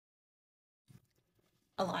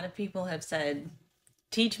A lot of people have said,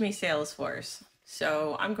 teach me Salesforce.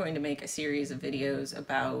 So I'm going to make a series of videos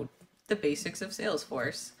about the basics of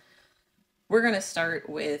Salesforce. We're going to start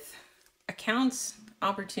with accounts,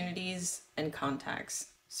 opportunities, and contacts.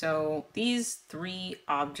 So these three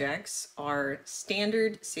objects are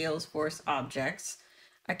standard Salesforce objects.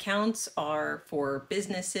 Accounts are for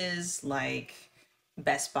businesses like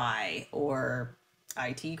Best Buy or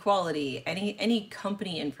IT quality, any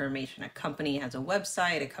company information. A company has a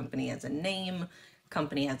website, a company has a name, a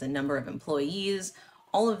company has a number of employees.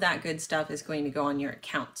 All of that good stuff is going to go on your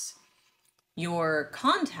accounts. Your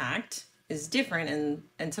contact is different,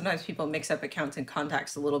 and sometimes people mix up accounts and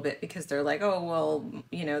contacts a little bit because they're like, oh, well,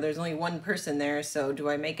 there's only one person there, so do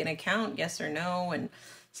I make an account? Yes or no? And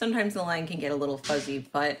sometimes the line can get a little fuzzy,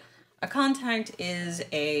 but a contact is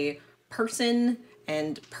a person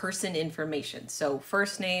and person information. So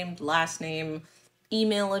first name, last name,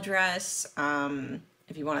 email address.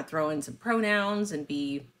 If you want to throw in some pronouns and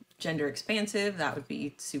be gender expansive, that would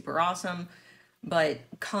be super awesome. But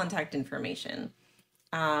contact information.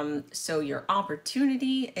 So your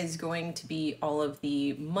opportunity is going to be all of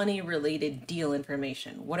the money related deal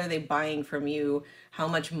information. What are they buying from you? How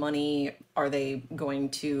much money are they going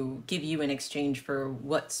to give you in exchange for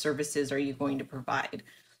what services are you going to provide?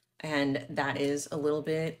 And that is a little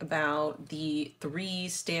bit about the three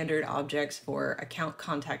standard objects for account,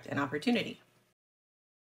 contact, and opportunity.